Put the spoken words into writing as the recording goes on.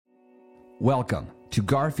Welcome to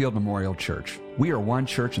Garfield Memorial Church. We are one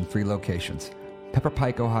church in 3 locations: Pepper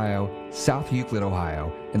Pike, Ohio, South Euclid,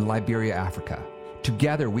 Ohio, and Liberia, Africa.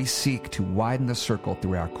 Together, we seek to widen the circle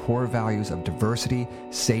through our core values of diversity,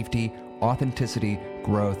 safety, authenticity,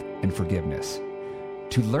 growth, and forgiveness.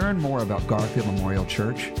 To learn more about Garfield Memorial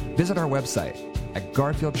Church, visit our website at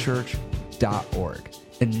garfieldchurch.org.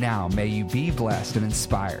 And now, may you be blessed and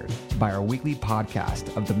inspired by our weekly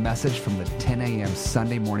podcast of the message from the 10 a.m.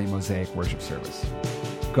 Sunday morning Mosaic worship service.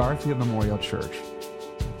 Garfield Memorial Church,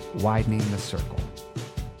 widening the circle.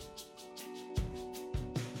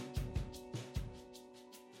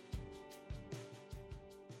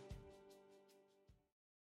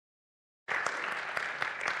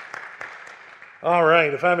 All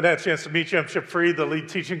right, if I haven't had a chance to meet you, I'm Chip Freed, the lead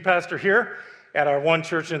teaching pastor here at our one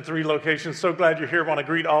church in 3 locations. So glad you're here. I want to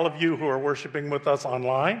greet all of you who are worshiping with us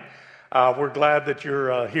online. We're glad that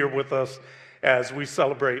you're here with us as we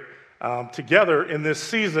celebrate together in this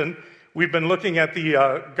season. We've been looking at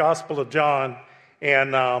the Gospel of John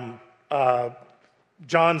and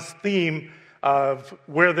John's theme of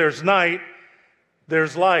where there's night,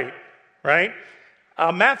 there's light, right?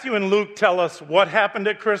 Matthew and Luke tell us what happened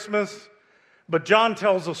at Christmas, but John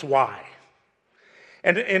tells us why.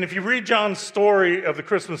 And if you read John's story of the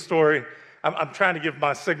Christmas story, I'm trying to give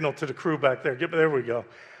my signal to the crew back there. There we go.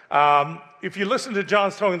 If you listen to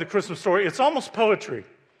John's telling the Christmas story, it's almost poetry.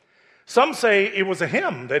 Some say it was a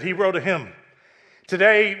hymn, that he wrote a hymn.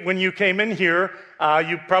 Today, when you came in here,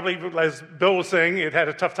 you probably, as Bill was saying, it had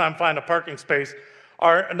a tough time finding a parking space.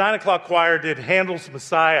 Our 9 o'clock choir did Handel's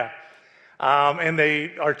Messiah. And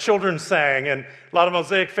our children sang, and a lot of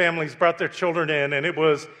Mosaic families brought their children in, and it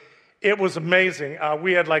was amazing.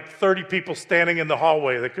 We had like 30 people standing in the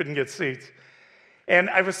hallway that couldn't get seats. And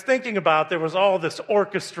I was thinking about, there was all this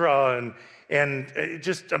orchestra and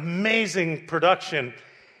just amazing production.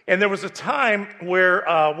 And there was a time where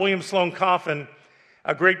William Sloane Coffin,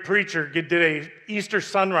 a great preacher, did a Easter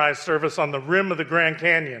sunrise service on the rim of the Grand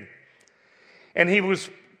Canyon. And he was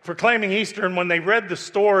proclaiming Easter, and when they read the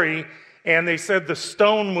story, and they said the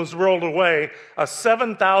stone was rolled away, a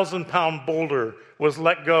 7,000-pound boulder was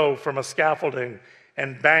let go from a scaffolding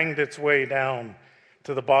and banged its way down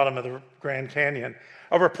to the bottom of the Grand Canyon.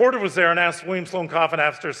 A reporter was there and asked William Sloane Coffin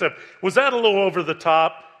after, said, "Was that a little over the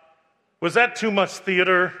top? Was that too much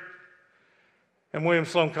theater?" And William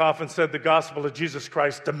Sloane Coffin said, "The gospel of Jesus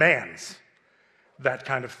Christ demands that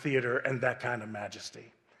kind of theater and that kind of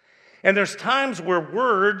majesty." And there's times where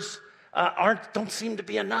words don't seem to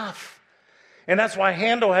be enough. And that's why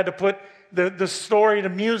Handel had to put the story to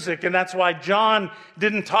music, and that's why John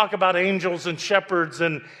didn't talk about angels and shepherds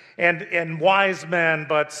and wise men,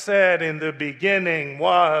 but said, "In the beginning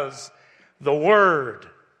was the Word.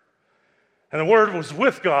 And the Word was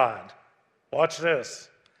with God." Watch this.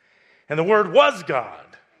 "And the Word was God.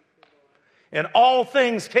 And all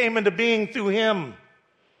things came into being through Him.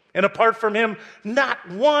 And apart from Him, not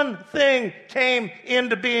one thing came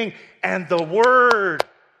into being. And the Word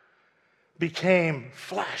became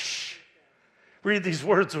flesh." Read these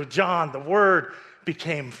words with John. "The Word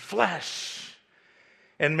became flesh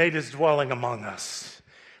and made His dwelling among us.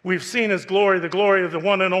 We've seen His glory, the glory of the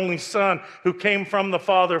one and only Son who came from the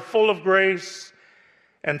Father, full of grace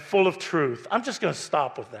and full of truth." I'm just going to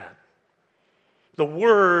stop with that. The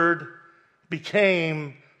Word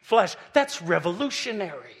became flesh. That's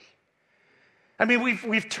revolutionary. I mean,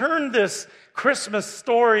 we've turned this Christmas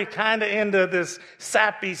story kind of into this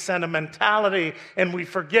sappy sentimentality, and we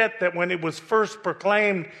forget that when it was first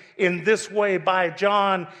proclaimed in this way by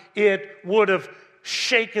John, it would have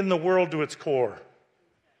shaken the world to its core.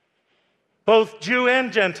 Both Jew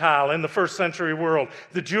and Gentile in the first century world,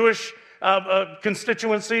 the Jewish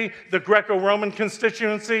constituency, the Greco-Roman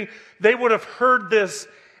constituency, they would have heard this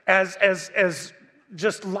as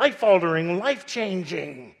just life-altering,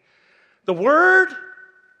 life-changing. The Word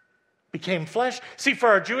became flesh. See, for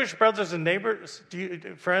our Jewish brothers and neighbors,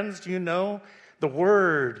 friends, do you know the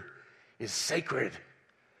Word is sacred?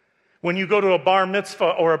 When you go to a bar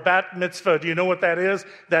mitzvah or a bat mitzvah, do you know what that is?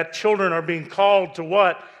 That children are being called to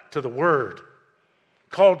what? To the Word.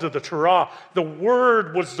 Called to the Torah. The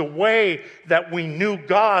Word was the way that we knew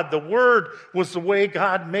God. The Word was the way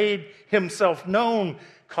God made Himself known,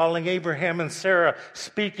 calling Abraham and Sarah,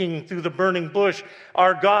 speaking through the burning bush.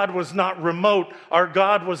 Our God was not remote. Our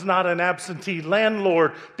God was not an absentee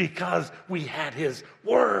landlord, because we had His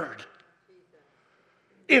Word.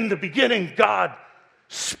 In the beginning, God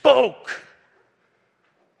spoke,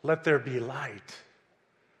 "Let there be light."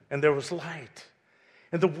 And there was light.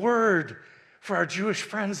 And the Word for our Jewish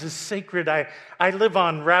friends is sacred. I live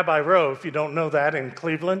on Rabbi Row, if you don't know that, in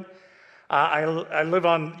Cleveland. I live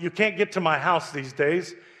on, you can't get to my house these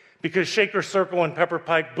days because Shaker Circle in Pepper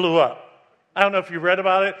Pike blew up. I don't know if you read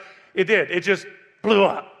about it. It did. It just blew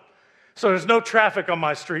up. So there's no traffic on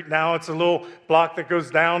my street now. It's a little block that goes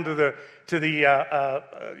down to the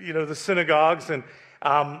synagogues, and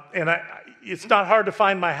it's not hard to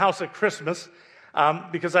find my house at Christmas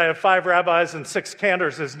because I have 5 rabbis and 6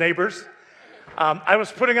 cantors as neighbors. I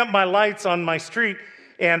was putting up my lights on my street,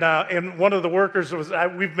 and one of the workers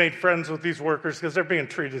we've made friends with these workers because they're being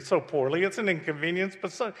treated so poorly. It's an inconvenience,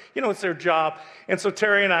 but it's their job. And so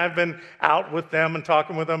Terry and I have been out with them and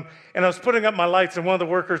talking with them. And I was putting up my lights, and one of the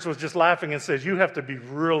workers was just laughing and says, "You have to be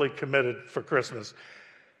really committed for Christmas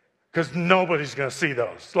because nobody's going to see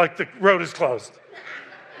those. Like the road is closed."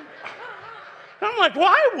 And I'm like, "Well,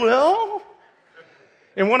 I will."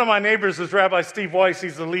 And one of my neighbors is Rabbi Steve Weiss.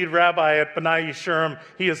 He's the lead rabbi at B'nai Yeshurim.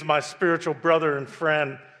 He is my spiritual brother and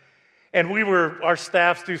friend. And our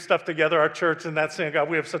staffs do stuff together, our church and that synagogue.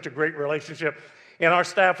 We have such a great relationship. And our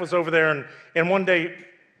staff was over there, and one day,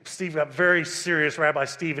 Steve got very serious, Rabbi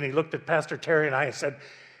Steve, and he looked at Pastor Terry and I and said,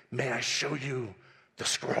 "May I show you the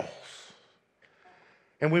scrolls?"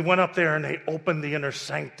 And we went up there, and they opened the inner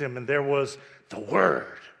sanctum, and there was the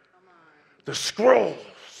Word, the scrolls.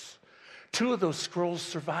 2 of those scrolls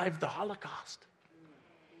survived the Holocaust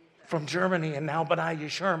from Germany, and now B'nai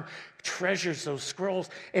Yeshurim treasures those scrolls,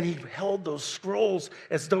 and he held those scrolls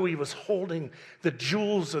as though he was holding the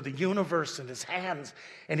jewels of the universe in his hands,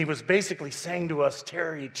 and he was basically saying to us,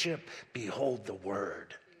 "Terry, Chip, behold the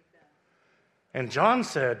Word." And John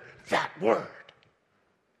said, that Word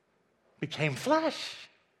became flesh.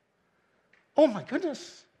 Oh my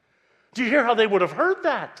goodness. Do you hear how they would have heard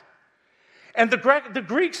that? And the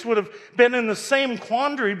Greeks would have been in the same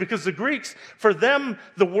quandary because the Greeks, for them,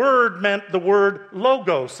 the word meant the word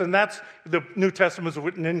logos. And that's, the New Testament was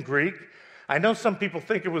written in Greek. I know some people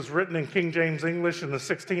think it was written in King James English in the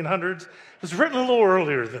 1600s. It was written a little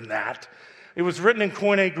earlier than that. It was written in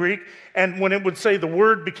Koine Greek. And when it would say the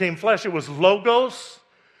word became flesh, it was logos.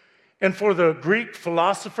 And for the Greek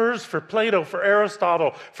philosophers, for Plato, for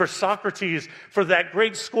Aristotle, for Socrates, for that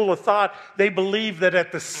great school of thought, they believed that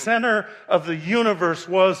at the center of the universe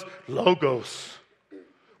was logos,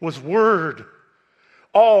 was word.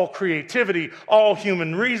 All creativity, all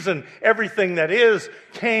human reason, everything that is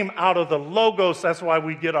came out of the logos. That's why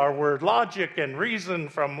we get our word logic and reason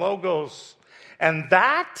from logos. And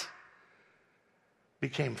that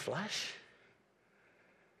became flesh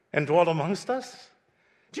and dwelt amongst us.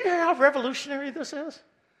 Do you hear how revolutionary this is?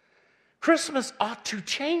 Christmas ought to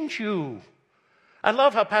change you. I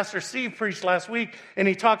love how Pastor Steve preached last week, and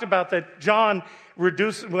he talked about that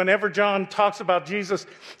whenever John talks about Jesus,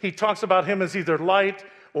 he talks about him as either light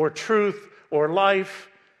or truth or life.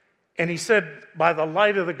 And he said, by the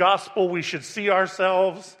light of the gospel, we should see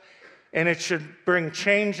ourselves, and it should bring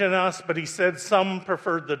change in us. But he said some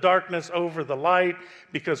preferred the darkness over the light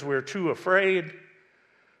because we're too afraid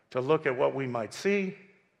to look at what we might see.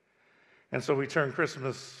 And so we turn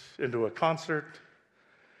Christmas into a concert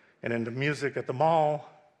and into music at the mall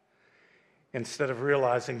instead of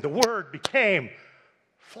realizing the Word became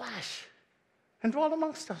flesh and dwelt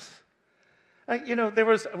amongst us.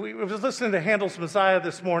 We was listening to Handel's Messiah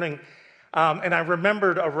this morning, and I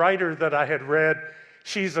remembered a writer that I had read.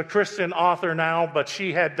 She's a Christian author now, but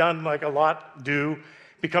she had done like a lot do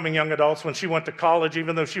becoming young adults. When she went to college,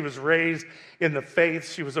 even though she was raised in the faith,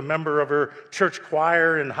 she was a member of her church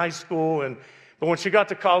choir in high school. But when she got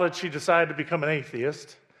to college, she decided to become an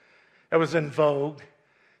atheist. That was in vogue.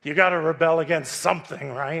 You got to rebel against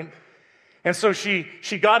something, right? And so she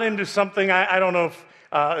got into something. I don't know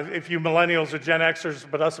if you millennials or Gen Xers,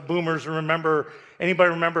 but us boomers anybody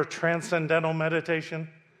remember transcendental meditation?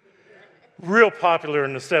 Real popular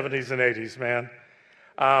in the 70s and 80s, man.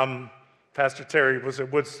 Pastor Terry was at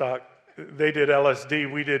Woodstock. They did LSD.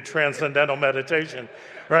 We did transcendental meditation,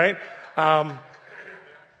 right?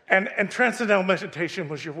 And transcendental meditation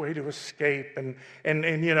was your way to escape.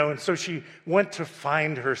 And so she went to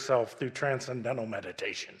find herself through transcendental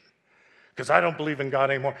meditation. Because I don't believe in God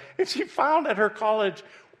anymore. And she found at her college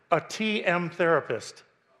a TM therapist,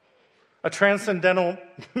 a transcendental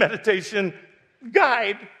meditation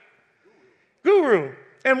guide, guru,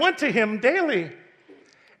 and went to him daily.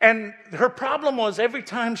 And her problem was every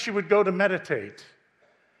time she would go to meditate,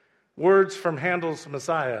 words from Handel's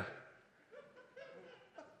Messiah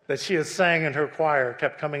that she had sang in her choir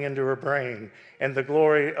kept coming into her brain. And the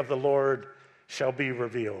glory of the Lord shall be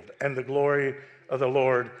revealed. And the glory of the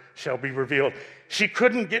Lord shall be revealed. She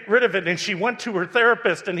couldn't get rid of it, and she went to her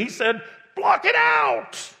therapist, and he said, block it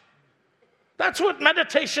out. That's what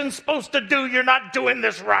meditation's supposed to do. You're not doing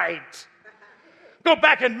this right. Go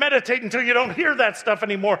back and meditate until you don't hear that stuff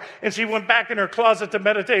anymore. And she went back in her closet to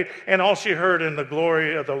meditate, and all she heard, and the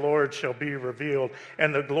glory of the Lord shall be revealed,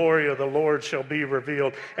 and the glory of the Lord shall be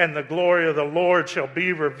revealed, and the glory of the Lord shall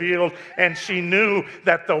be revealed. And she knew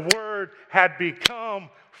that the Word had become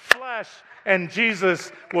flesh, and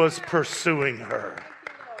Jesus was pursuing her,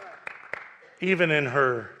 even in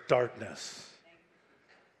her darkness.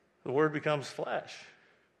 The Word becomes flesh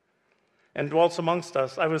and dwells amongst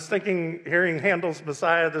us. I was thinking, hearing Handel's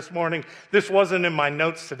Messiah this morning. This wasn't in my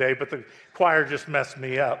notes today, but the choir just messed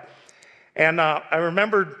me up. And I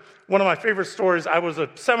remembered one of my favorite stories. I was a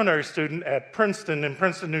seminary student at Princeton, in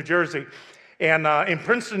Princeton, New Jersey. And in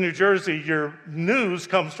Princeton, New Jersey, your news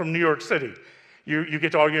comes from New York City. You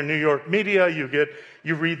get all your New York media,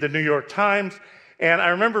 you read the New York Times. And I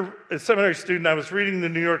remember as a seminary student, I was reading the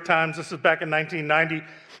New York Times. This was back in 1990.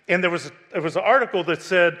 And there was an article that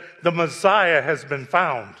said, the Messiah has been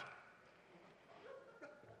found.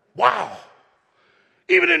 Wow.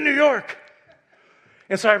 Even in New York.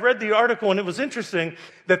 And so I read the article, and it was interesting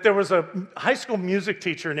that there was a high school music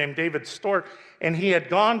teacher named David Stork, and he had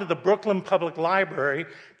gone to the Brooklyn Public Library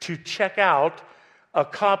to check out a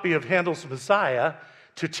copy of Handel's Messiah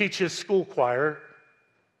to teach his school choir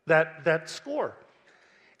that score.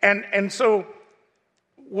 And so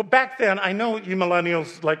back then, I know you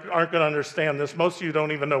millennials aren't going to understand this. Most of you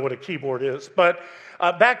don't even know what a keyboard is. But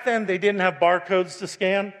back then, they didn't have barcodes to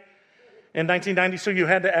scan in 1990, so you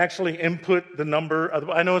had to actually input the number.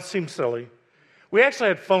 I know it seems silly. We actually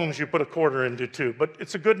had phones you put a quarter into too, but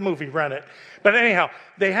it's a good movie, rent it. But anyhow,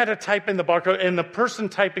 they had to type in the barcode, and the person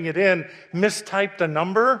typing it in mistyped a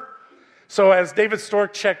number. So as David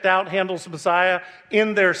Stork checked out Handel's Messiah,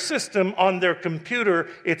 in their system on their computer,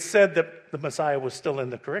 it said that the Messiah was still in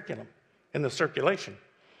the curriculum, in the circulation.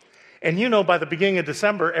 And you know, by the beginning of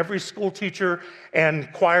December, every school teacher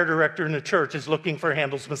and choir director in the church is looking for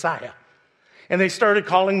Handel's Messiah. And they started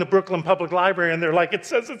calling the Brooklyn Public Library, and they're like, it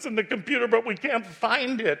says it's in the computer, but we can't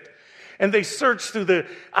find it. And they searched through the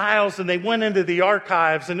aisles, and they went into the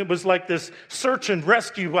archives, and it was like this search and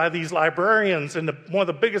rescue by these librarians in one of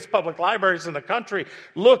the biggest public libraries in the country,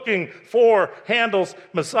 looking for Handel's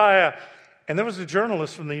Messiah. And there was a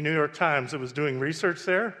journalist from the New York Times that was doing research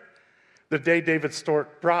there the day David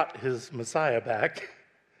Stork brought his Messiah back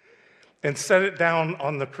and set it down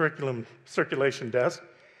on the curriculum circulation desk.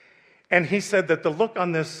 And he said that the look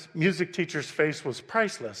on this music teacher's face was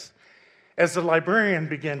priceless as the librarian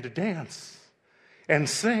began to dance and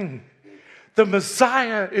sing. The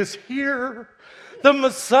Messiah is here. The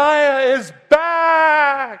Messiah is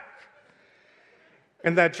back.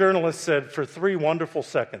 And that journalist said, for 3 wonderful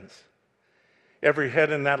seconds, every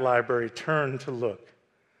head in that library turned to look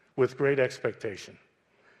with great expectation.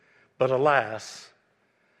 But alas,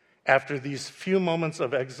 after these few moments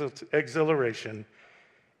of exhilaration,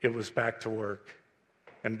 it was back to work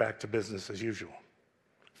and back to business as usual.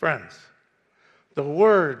 Friends, the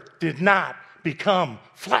Word did not become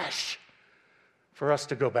flesh for us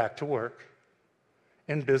to go back to work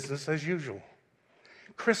and business as usual.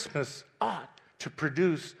 Christmas ought to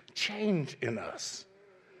produce change in us.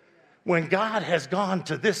 When God has gone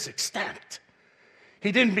to this extent,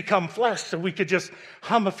 He didn't become flesh so we could just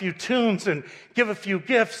hum a few tunes and give a few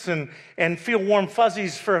gifts and feel warm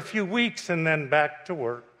fuzzies for a few weeks and then back to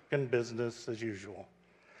work and business as usual.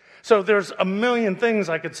 So there's a million things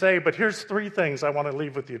I could say, but here's 3 things I want to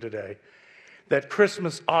leave with you today that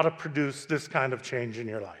Christmas ought to produce this kind of change in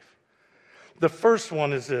your life. The first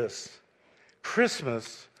one is this: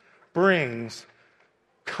 Christmas brings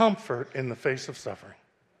comfort in the face of suffering.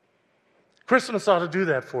 Christmas ought to do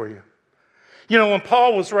that for you. You know, when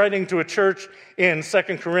Paul was writing to a church in 2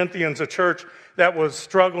 Corinthians, a church that was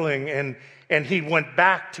struggling, and he went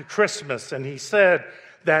back to Christmas, and he said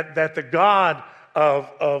that the God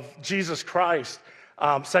of Jesus Christ,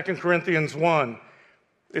 2 Corinthians 1,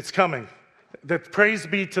 it's coming. That praise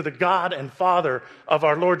be to the God and Father of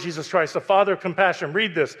our Lord Jesus Christ, the Father of compassion.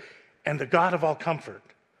 Read this. And the God of all comfort,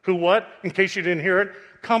 who what? In case you didn't hear it,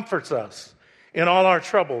 comforts us in all our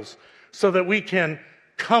troubles, so that we can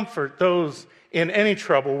comfort those in any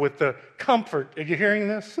trouble with the comfort. Are you hearing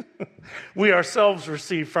this? We ourselves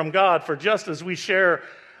receive from God, for just as we share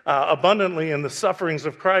abundantly in the sufferings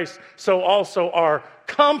of Christ, so also our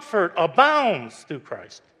comfort abounds through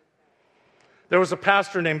Christ. There was a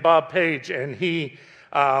pastor named Bob Page, and he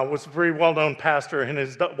was a very well-known pastor, and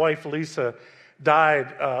his wife Lisa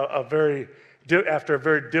died after a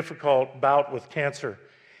very difficult bout with cancer.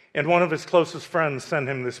 And one of his closest friends sent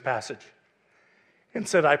him this passage and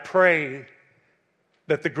said, I pray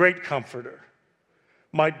that the great comforter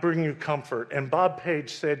might bring you comfort. And Bob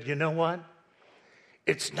Page said, you know what?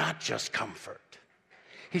 It's not just comfort.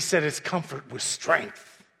 He said it's comfort with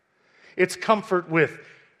strength. It's comfort with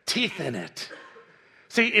teeth in it.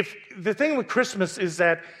 See, if the thing with Christmas is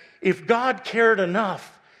that if God cared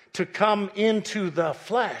enough to come into the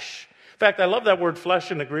flesh. In fact, I love that word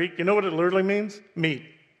flesh in the Greek. You know what it literally means? Meat.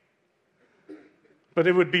 But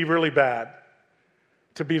it would be really bad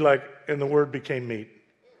to be like, and the word became meat.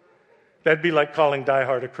 That'd be like calling Die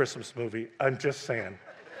Hard a Christmas movie. I'm just saying.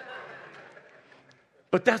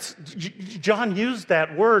 But John used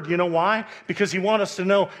that word. You know why? Because he wanted us to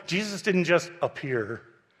know Jesus didn't just appear.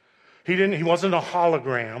 He wasn't a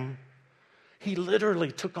hologram. He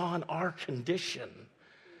literally took on our condition,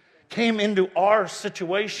 came into our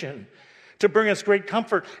situation to bring us great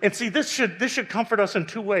comfort. And see, this should comfort us in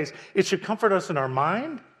two ways. It should comfort us in our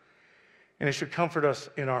mind, and it should comfort us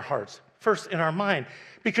in our hearts. First, in our mind,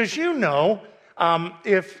 because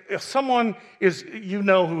if someone is,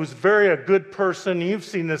 who's very a good person, you've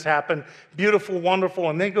seen this happen, beautiful,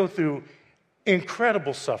 wonderful, and they go through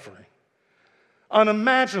incredible suffering,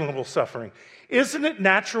 unimaginable suffering. Isn't it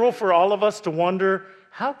natural for all of us to wonder,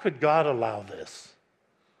 how could God allow this?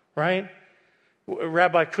 Right?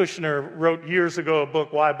 Rabbi Kushner wrote years ago a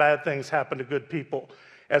book, Why Bad Things Happen to Good People,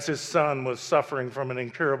 as his son was suffering from an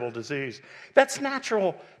incurable disease. That's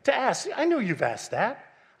natural to ask. I know you've asked that.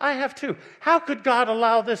 I have too. How could God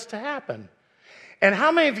allow this to happen? And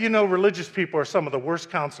how many of you know religious people are some of the worst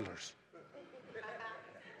counselors?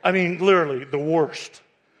 I mean, literally, the worst.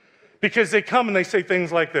 Because they come and they say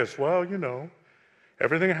things like this, well,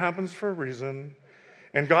 everything happens for a reason,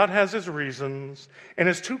 and God has his reasons, and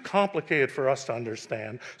it's too complicated for us to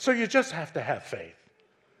understand, so you just have to have faith.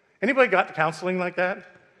 Anybody got counseling like that?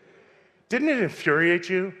 Didn't it infuriate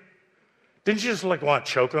you? Didn't you just want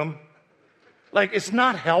to choke them? It's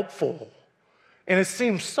not helpful, and it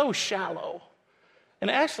seems so shallow, and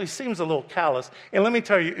it actually seems a little callous. And let me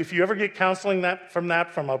tell you, if you ever get counseling from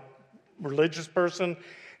a religious person,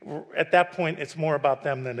 at that point, it's more about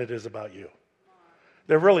them than it is about you.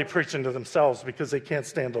 They're really preaching to themselves because they can't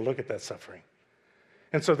stand to look at that suffering.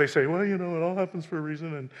 And so they say, well, it all happens for a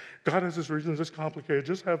reason, and God has his reasons, it's complicated,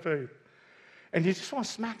 just have faith. And you just want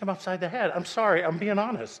to smack them upside the head. I'm sorry, I'm being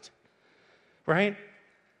honest. Right?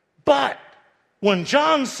 But when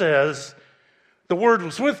John says, the Word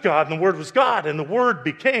was with God, and the Word was God, and the Word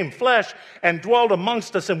became flesh and dwelt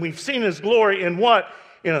amongst us, and we've seen his glory in what?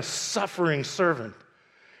 In a suffering servant,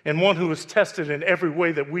 and one who is tested in every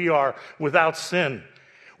way that we are without sin.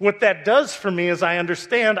 What that does for me is I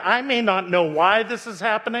understand I may not know why this is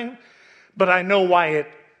happening, but I know why it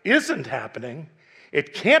isn't happening.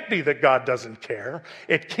 It can't be that God doesn't care.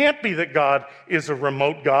 It can't be that God is a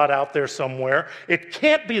remote God out there somewhere. It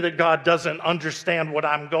can't be that God doesn't understand what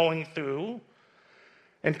I'm going through.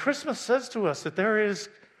 And Christmas says to us that there is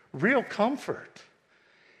real comfort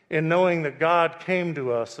in knowing that God came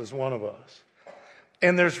to us as one of us.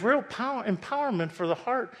 And there's real power, empowerment for the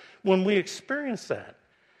heart when we experience that.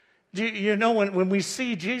 When we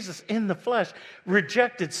see Jesus in the flesh,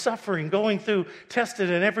 rejected, suffering, going through, tested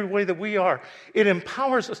in every way that we are, it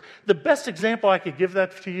empowers us. The best example I could give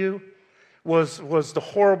that to you was the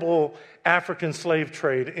horrible African slave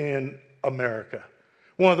trade in America.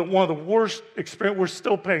 One of the worst experiences. We're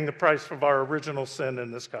still paying the price of our original sin in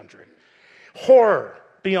this country. Horror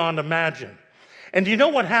beyond imagine. And do you know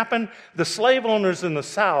what happened? The slave owners in the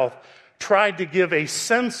South tried to give a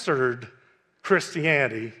censored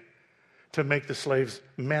Christianity to make the slaves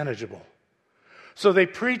manageable. So they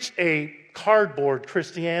preached a cardboard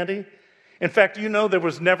Christianity. In fact, there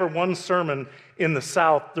was never one sermon in the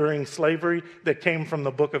South during slavery that came from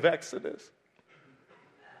the book of Exodus.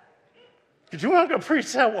 Did you want to go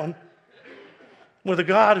preach that one? With a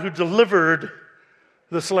God who delivered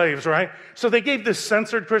the slaves, right? So they gave this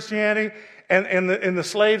censored Christianity, and the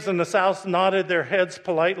slaves in the South nodded their heads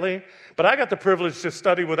politely. But I got the privilege to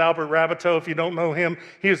study with Albert Rabbitoe. If you don't know him,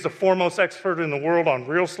 he is the foremost expert in the world on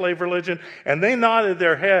real slave religion. And they nodded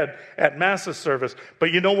their head at Mass's service.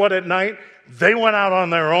 But you know what? At night, they went out on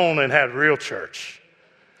their own and had real church.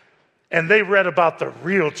 And they read about the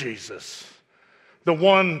real Jesus. The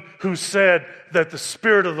one who said that the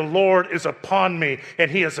Spirit of the Lord is upon me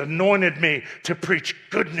and he has anointed me to preach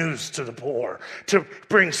good news to the poor, to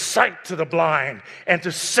bring sight to the blind, and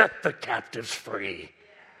to set the captives free.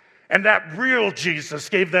 And that real Jesus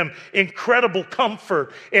gave them incredible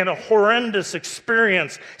comfort in a horrendous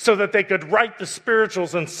experience so that they could write the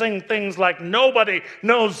spirituals and sing things like, nobody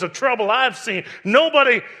knows the trouble I've seen,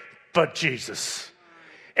 nobody but Jesus.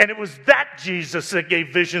 And it was that Jesus that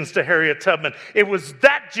gave visions to Harriet Tubman. It was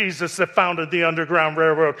that Jesus that founded the Underground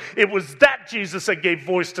Railroad. It was that Jesus that gave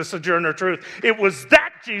voice to Sojourner Truth. It was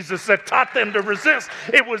that Jesus that taught them to resist.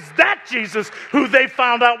 It was that Jesus who they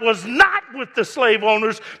found out was not with the slave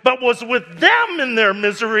owners, but was with them in their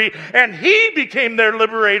misery. And he became their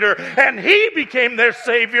liberator, and he became their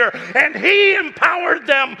savior, and he empowered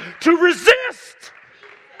them to resist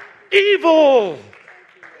evil.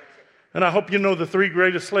 And I hope you know the three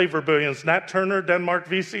greatest slave rebellions, Nat Turner, Denmark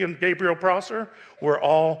Vesey, and Gabriel Prosser, were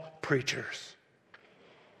all preachers.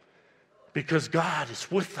 Because God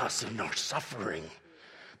is with us in our suffering.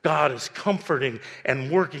 God is comforting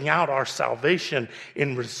and working out our salvation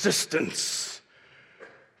in resistance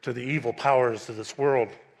to the evil powers of this world.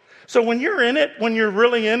 So when you're in it, when you're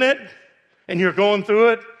really in it, and you're going through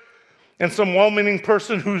it, and some well-meaning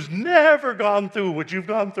person who's never gone through what you've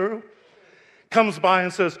gone through comes by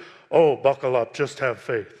and says, "Oh, buckle up, just have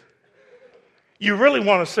faith." You really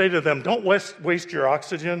want to say to them, don't waste your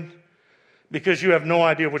oxygen, because you have no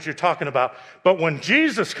idea what you're talking about. But when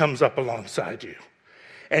Jesus comes up alongside you,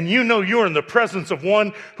 and you know you're in the presence of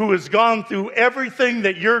one who has gone through everything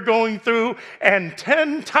that you're going through and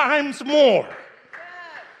 10 times more,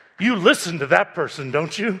 you listen to that person,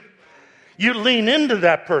 don't you? You lean into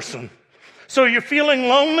that person. So you're feeling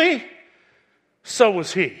lonely? So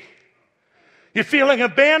was he. You're feeling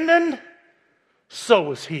abandoned? So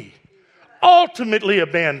was he. Ultimately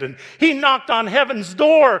abandoned. He knocked on heaven's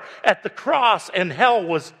door at the cross, and hell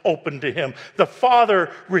was open to him. The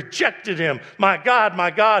Father rejected him. My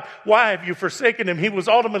God, why have you forsaken him? He was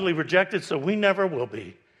ultimately rejected, so we never will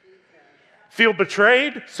be. Feel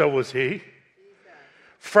betrayed? So was he.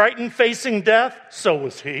 Frightened, facing death? So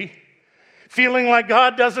was he. Feeling like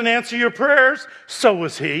God doesn't answer your prayers? So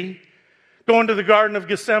was he. Going to the Garden of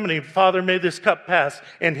Gethsemane, Father, may this cup pass,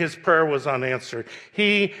 and his prayer was unanswered.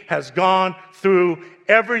 He has gone through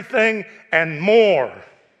everything and more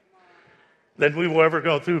than we will ever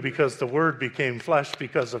go through, because the Word became flesh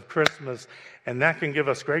because of Christmas, and that can give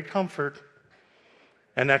us great comfort,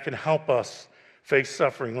 and that can help us face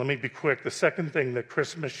suffering. Let me be quick. The second thing that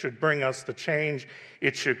Christmas should bring us, the change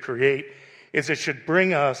it should create, is it should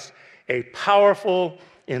bring us a powerful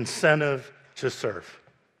incentive to serve.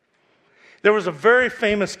 There was a very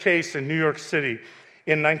famous case in New York City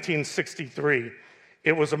in 1963.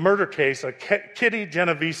 It was a murder case, a Kitty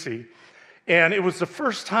Genovese, and it was the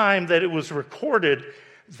first time that it was recorded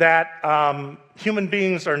that human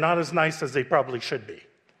beings are not as nice as they probably should be.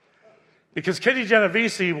 Because Kitty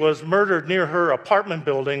Genovese was murdered near her apartment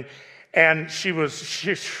building, and she was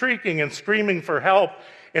shrieking and screaming for help.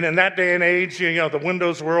 And in that day and age, the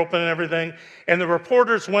windows were open and everything. And the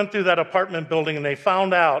reporters went through that apartment building, and they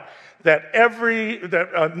found out that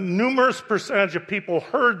a numerous percentage of people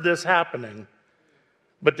heard this happening,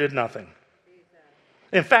 but did nothing.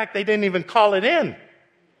 In fact, they didn't even call it in.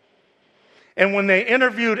 And when they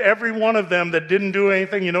interviewed every one of them that didn't do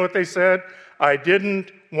anything, you know what they said? I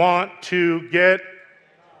didn't want to get...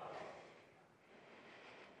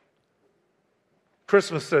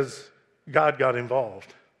 Christmas says God got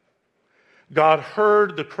involved. God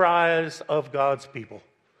heard the cries of God's people.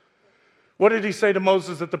 What did he say to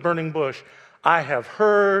Moses at the burning bush? I have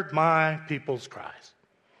heard my people's cries.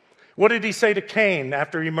 What did he say to Cain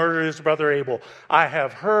after he murdered his brother Abel? I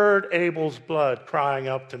have heard Abel's blood crying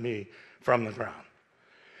up to me from the ground.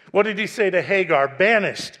 What did he say to Hagar,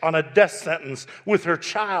 banished on a death sentence with her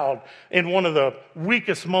child in one of the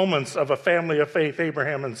weakest moments of a family of faith,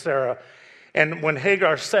 Abraham and Sarah? And when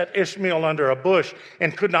Hagar set Ishmael under a bush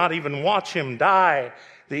and could not even watch him die,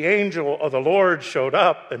 the angel of the Lord showed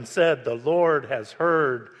up and said, the Lord has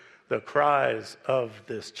heard the cries of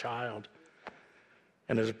this child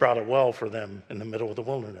and has brought a well for them in the middle of the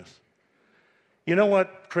wilderness. You know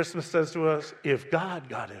what Christmas says to us? If God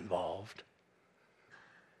got involved,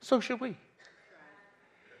 so should we.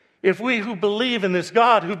 If we who believe in this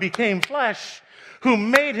God who became flesh, who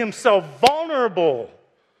made himself vulnerable,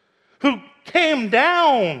 who came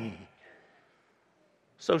down,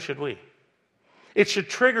 so should we. It should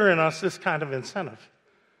trigger in us this kind of incentive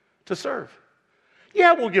to serve.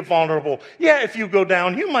 Yeah, we'll get vulnerable. Yeah, if you go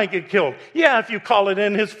down, you might get killed. Yeah, if you call it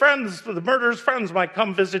in, his friends, the murderer's friends might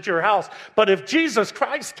come visit your house. But if Jesus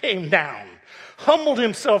Christ came down, humbled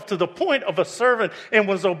himself to the point of a servant, and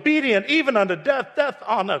was obedient even unto death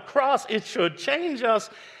on a cross, it should change us,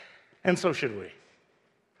 and so should we.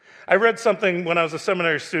 I read something when I was a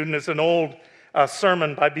seminary student. It's an old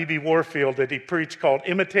sermon by B.B. Warfield that he preached called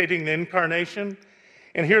Imitating the Incarnation.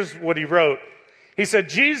 And here's what he wrote. He said,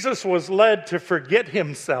 Jesus was led to forget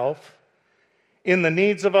himself in the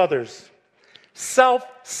needs of others,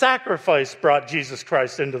 Self-sacrifice brought Jesus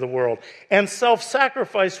Christ into the world. And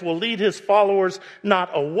self-sacrifice will lead his followers not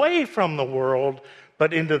away from the world,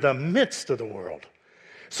 but into the midst of the world.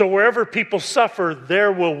 So wherever people suffer,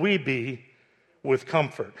 there will we be with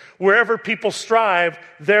comfort. Wherever people strive,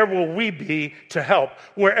 there will we be to help.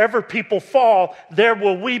 Wherever people fall, there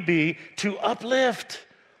will we be to uplift.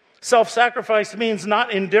 Self-sacrifice means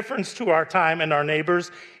not indifference to our time and our neighbors.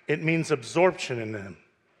 It means absorption in them.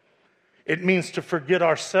 It means to forget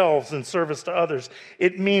ourselves in service to others.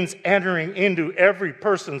 It means entering into every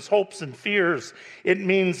person's hopes and fears. It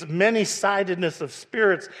means many-sidedness of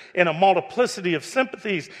spirits and a multiplicity of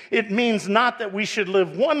sympathies. It means not that we should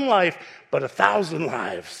live one life, but 1,000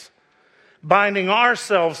 lives, binding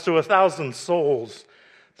ourselves to 1,000 souls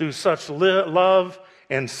through such love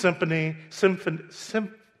and sympathy.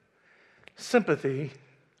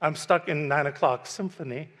 I'm stuck in 9 o'clock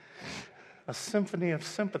symphony. A symphony of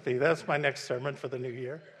sympathy. That's my next sermon for the new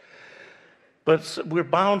year. But we're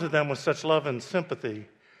bound to them with such love and sympathy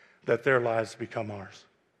that their lives become ours.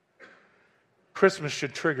 Christmas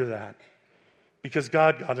should trigger that because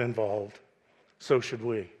God got involved. So should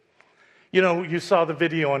we. You know, you saw the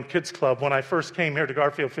video on Kids Club. When I first came here to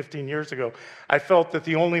Garfield 15 years ago, I felt that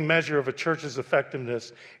the only measure of a church's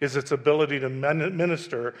effectiveness is its ability to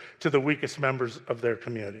minister to the weakest members of their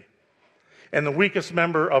community. And the weakest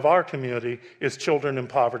member of our community is children in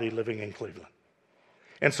poverty living in Cleveland.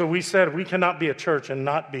 And so we said we cannot be a church and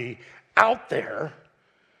not be out there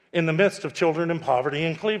in the midst of children in poverty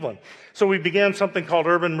in Cleveland. So we began something called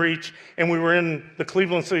Urban Reach, and we were in the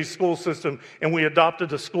Cleveland City school system, and we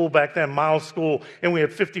adopted a school back then, Miles School, and we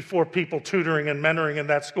had 54 people tutoring and mentoring in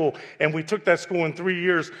that school. And we took that school in 3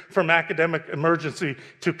 years from academic emergency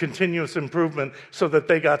to continuous improvement so that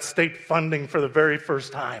they got state funding for the very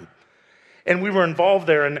first time. And we were involved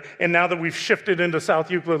there, and now that we've shifted into South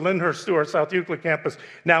Euclid-Lyndhurst to our South Euclid campus,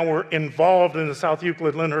 now we're involved in the South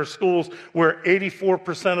Euclid-Lyndhurst schools where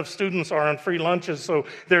 84% of students are on free lunches, so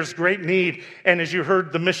there's great need. And as you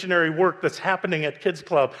heard, the missionary work that's happening at Kids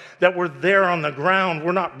Club, that we're there on the ground.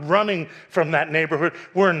 We're not running from that neighborhood.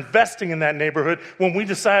 We're investing in that neighborhood. When we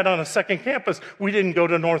decided on a second campus, we didn't go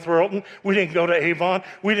to North Royalton. We didn't go to Avon.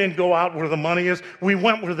 We didn't go out where the money is. We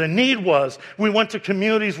went where the need was. We went to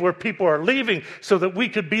communities where people are leaving so that we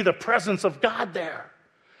could be the presence of God there.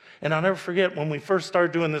 And I'll never forget when we first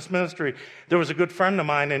started doing this ministry, there was a good friend of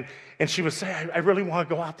mine, and she would say, I really want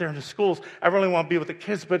to go out there in the schools. I really want to be with the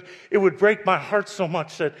kids, but it would break my heart so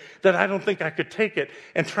much that I don't think I could take it.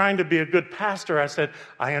 And trying to be a good pastor, I said,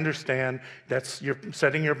 I understand. You're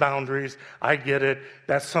setting your boundaries. I get it.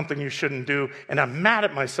 That's something you shouldn't do. And I'm mad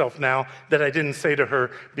at myself now that I didn't say to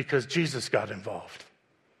her, because Jesus got involved.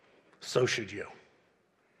 So should you.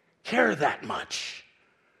 Care that much.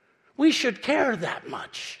 We should care that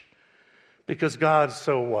much. Because God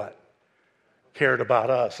so what? Cared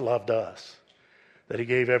about us, loved us, that he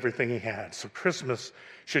gave everything he had. So Christmas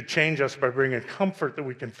should change us by bringing comfort that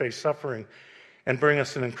we can face suffering and bring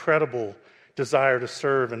us an incredible desire to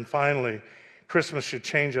serve. And finally, Christmas should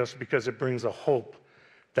change us because it brings a hope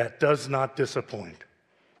that does not disappoint.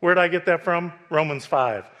 Where did I get that from? Romans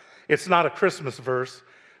 5. It's not a Christmas verse,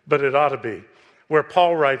 but it ought to be. Where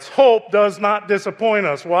Paul writes, hope does not disappoint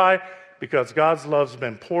us. Why? Because God's love's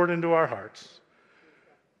been poured into our hearts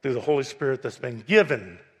through the Holy Spirit that's been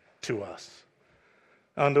given to us.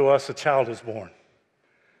 Unto us a child is born.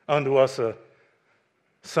 Unto us a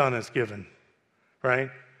son is given. Right?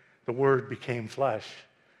 The Word became flesh.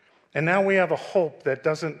 And now we have a hope that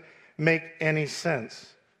doesn't make any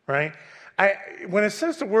sense. Right? When it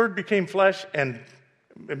says the Word became flesh and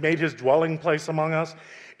made his dwelling place among us,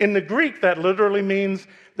 in the Greek, that literally means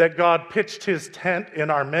that God pitched his tent in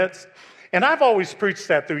our midst. And I've always preached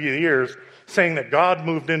that through the years, saying that God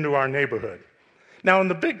moved into our neighborhood. Now, in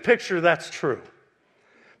the big picture, that's true.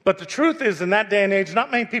 But the truth is, in that day and age, not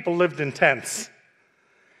many people lived in tents.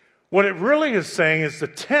 What it really is saying is the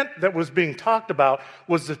tent that was being talked about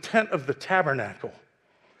was the tent of the tabernacle.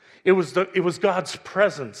 It was God's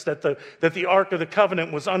presence, that the Ark of the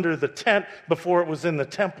Covenant was under the tent before it was in the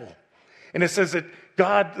temple. And it says that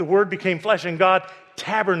God, the Word became flesh, and God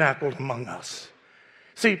tabernacled among us.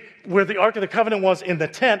 See, where the Ark of the Covenant was in the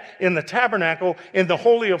tent, in the tabernacle, in the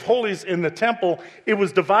Holy of Holies, in the temple, it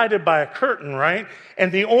was divided by a curtain, right?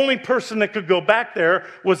 And the only person that could go back there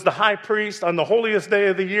was the high priest on the holiest day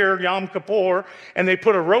of the year, Yom Kippur, and they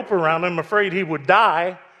put a rope around him, afraid he would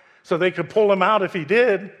die, so they could pull him out if he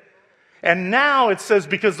did. And now it says,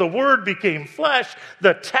 because the Word became flesh,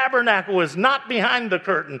 the tabernacle is not behind the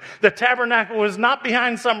curtain. The tabernacle is not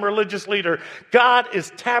behind some religious leader. God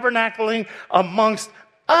is tabernacling amongst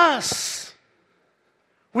us.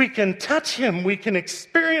 We can touch him. We can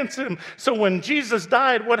experience him. So when Jesus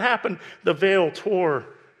died, what happened? The veil tore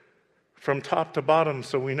from top to bottom,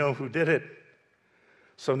 so we know who did it.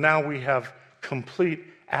 So now we have complete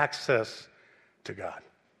access to God.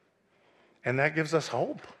 And that gives us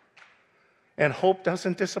hope. And hope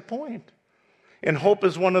doesn't disappoint. And hope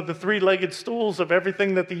is one of the three-legged stools of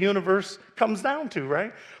everything that the universe comes down to,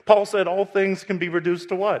 right? Paul said all things can be reduced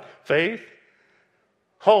to what? Faith,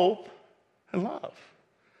 hope, and love.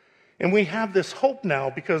 And we have this hope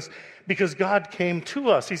now because God came to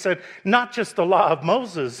us. He said, not just the law of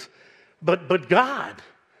Moses, but God.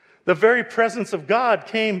 The very presence of God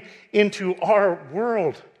came into our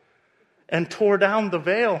world and tore down the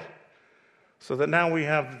veil so that now we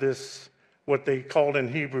have this, what they called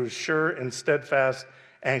in Hebrew, sure and steadfast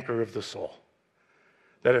anchor of the soul.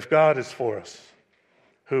 That if God is for us,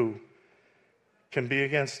 who can be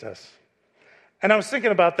against us? And I was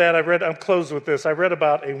thinking about that. I'll close with this. I read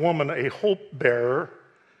about a woman, a hope bearer.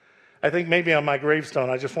 I think maybe on my gravestone,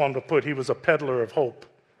 I just wanted to put, he was a peddler of hope.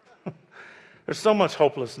 There's so much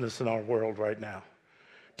hopelessness in our world right now.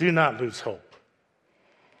 Do not lose hope.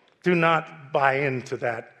 Do not buy into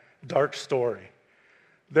that dark story.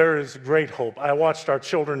 There is great hope. I watched our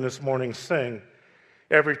children this morning sing.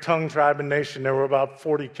 Every tongue, tribe, and nation, there were about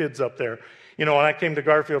 40 kids up there. You know, when I came to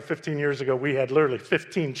Garfield 15 years ago, we had literally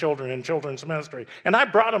 15 children in children's ministry. And I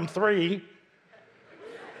brought them 3.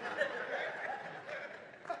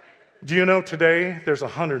 Do you know today there's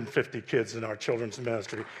 150 kids in our children's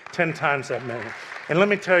ministry, 10 times that many. And let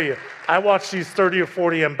me tell you, I watch these 30 or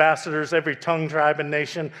 40 ambassadors, every tongue, tribe, and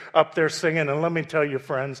nation up there singing. And let me tell you,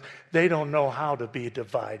 friends, they don't know how to be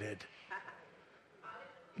divided.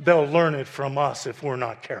 They'll learn it from us if we're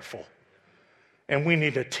not careful. And we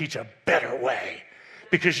need to teach a better way.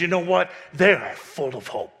 Because you know what? They are full of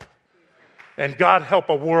hope. And God help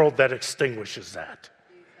a world that extinguishes that.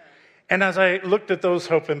 And as I looked at those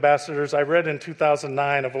hope ambassadors, I read in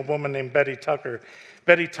 2009 of a woman named Betty Tucker.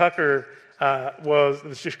 Betty Tucker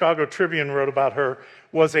the Chicago Tribune wrote about her,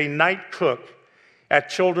 was a night cook at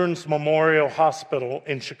Children's Memorial Hospital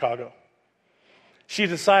in Chicago. She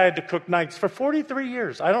decided to cook nights for 43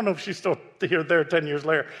 years. I don't know if she's still here there 10 years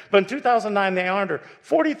later. But in 2009, they honored her.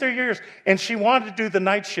 43 years. And she wanted to do the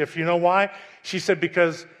night shift. You know why? She said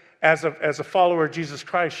because as a follower of Jesus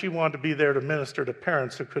Christ, she wanted to be there to minister to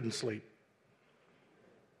parents who couldn't sleep.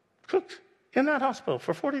 Cooked in that hospital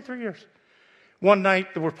for 43 years. One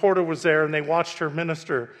night, the reporter was there, and they watched her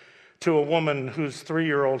minister to a woman whose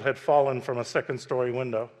 3-year-old had fallen from a second-story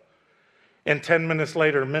window. And 10 minutes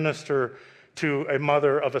later, minister to a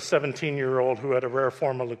mother of a 17-year-old who had a rare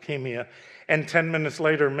form of leukemia. And 10 minutes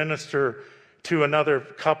later, minister to another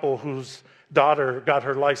couple whose daughter got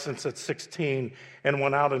her license at 16 and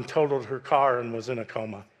went out and totaled her car and was in a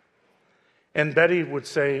coma. And Betty would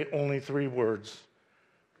say only 3 words.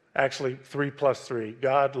 Actually, 3 plus 3.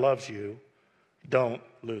 God loves you. Don't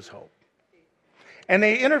lose hope. And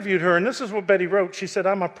they interviewed her, and this is what Betty wrote. She said,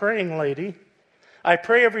 I'm a praying lady. I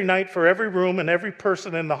pray every night for every room and every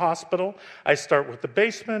person in the hospital. I start with the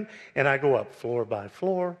basement, and I go up floor by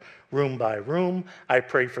floor, room by room. I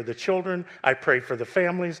pray for the children. I pray for the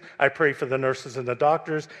families. I pray for the nurses and the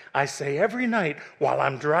doctors. I say every night while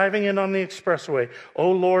I'm driving in on the expressway,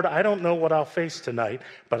 oh, Lord, I don't know what I'll face tonight,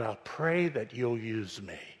 but I'll pray that you'll use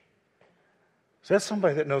me. So that's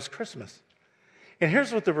somebody that knows Christmas. And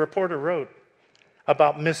here's what the reporter wrote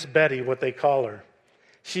about Miss Betty, what they call her.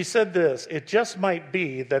 She said this, it just might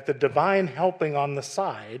be that the divine helping on the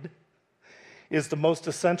side is the most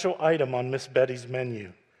essential item on Miss Betty's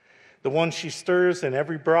menu. The one she stirs in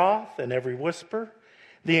every broth and every whisper.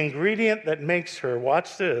 The ingredient that makes her,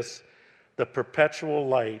 watch this, the perpetual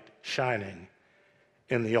light shining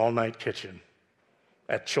in the all-night kitchen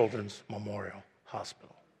at Children's Memorial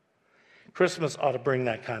Hospital. Christmas ought to bring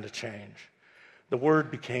that kind of change. The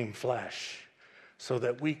Word became flesh so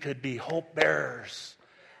that we could be hope bearers.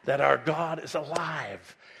 That our God is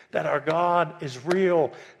alive, that our God is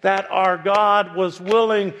real, that our God was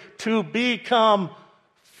willing to become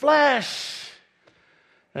flesh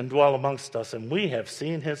and dwell amongst us. And we have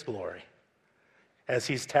seen his glory as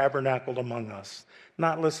he's tabernacled among us.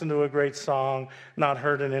 Not listened to a great song, not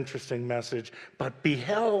heard an interesting message, but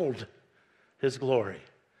beheld his glory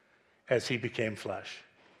as he became flesh.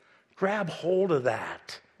 Grab hold of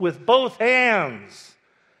that with both hands.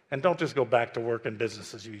 And don't just go back to work and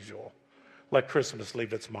business as usual. Let Christmas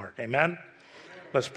leave its mark. Amen?